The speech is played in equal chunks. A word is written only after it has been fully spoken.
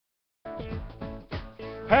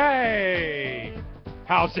Hey!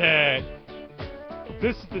 How's it?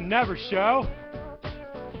 This is the Never Show.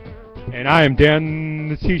 And I am Dan,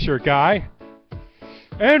 the T-shirt guy.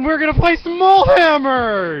 And we're gonna play some Mole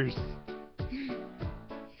Hammers!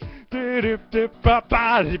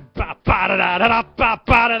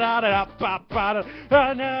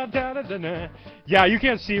 Yeah, you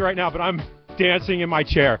can't see right now, but I'm dancing in my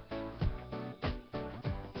chair.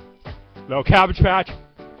 Little Cabbage Patch.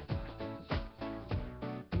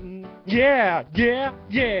 Yeah, yeah,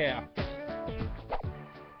 yeah.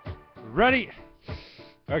 Ready?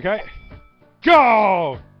 Okay.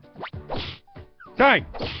 Go! Dang!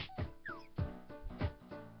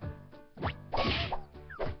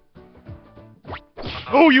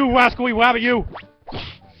 Oh, you wascally wabbit, you!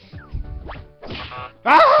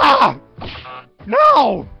 Ah!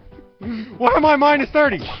 No! Why am I minus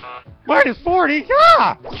 30? Minus 40?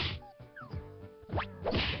 Ah!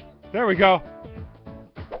 There we go.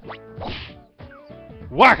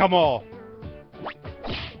 Whack-a-mole!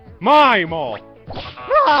 My mole!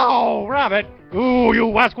 No! Rabbit! Ooh, you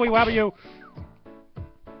wascally wabbit, you!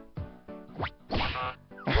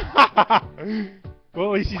 Well,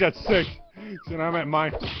 at least he's at 6. So now I'm at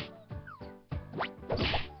mine.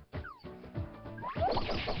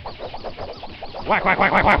 Whack, whack,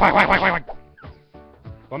 whack, whack, whack, whack, whack, whack, whack.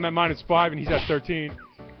 Well, I'm at minus 5 and he's at 13.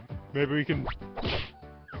 Maybe we can...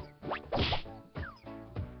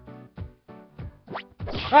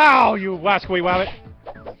 Ow, you wascally wabbit!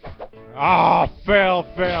 Ah, oh, fail,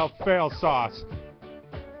 fail, fail sauce.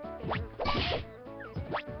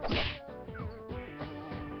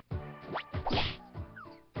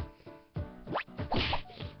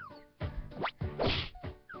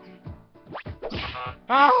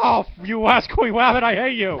 Ow, you wascally wabbit, I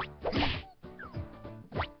hate you!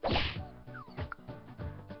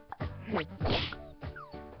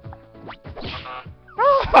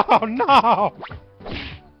 Oh, no!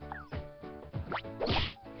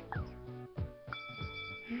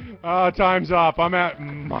 Oh, time's up. I'm at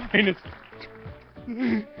minus...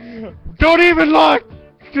 Don't even look!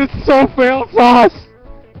 Just so fail sauce!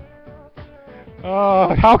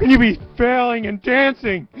 How can you be failing and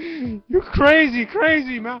dancing? You crazy,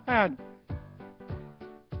 crazy man!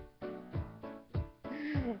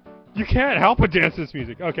 You can't help but dance this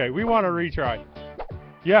music. Okay, we want to retry.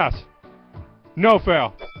 Yes. No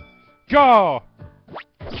fail. Go!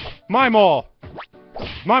 My mole!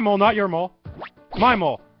 My mole, not your mole. My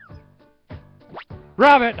mole.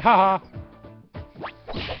 Rabbit! Haha!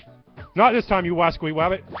 Not this time, you wascally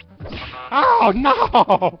wabbit. Oh,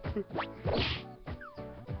 no!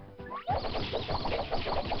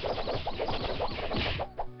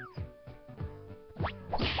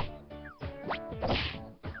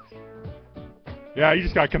 Yeah, you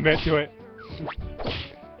just gotta commit to it.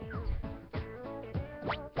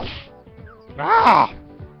 Ah!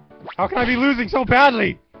 How can I be losing so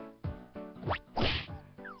badly?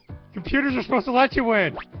 Computers are supposed to let you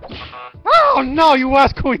win. Oh no, you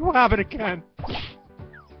wascally wabbit again.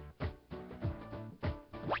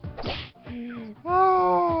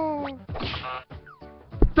 Oh.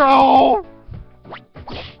 No!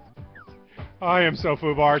 I am so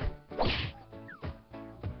foobarred.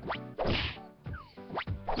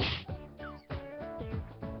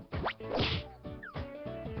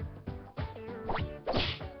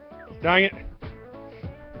 Dang it.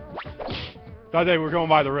 Thought they were going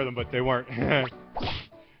by the rhythm, but they weren't.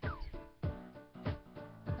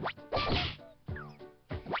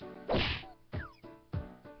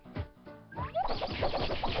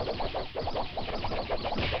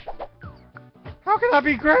 How can that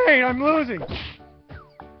be great? I'm losing.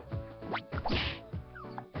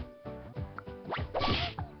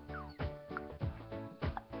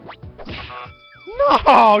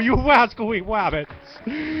 No, you wascally wabbits.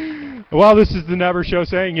 Well, this is the Never Show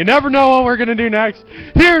saying, you never know what we're going to do next.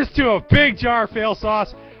 Here's to a big jar of fail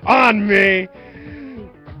sauce on me.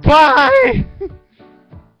 Bye!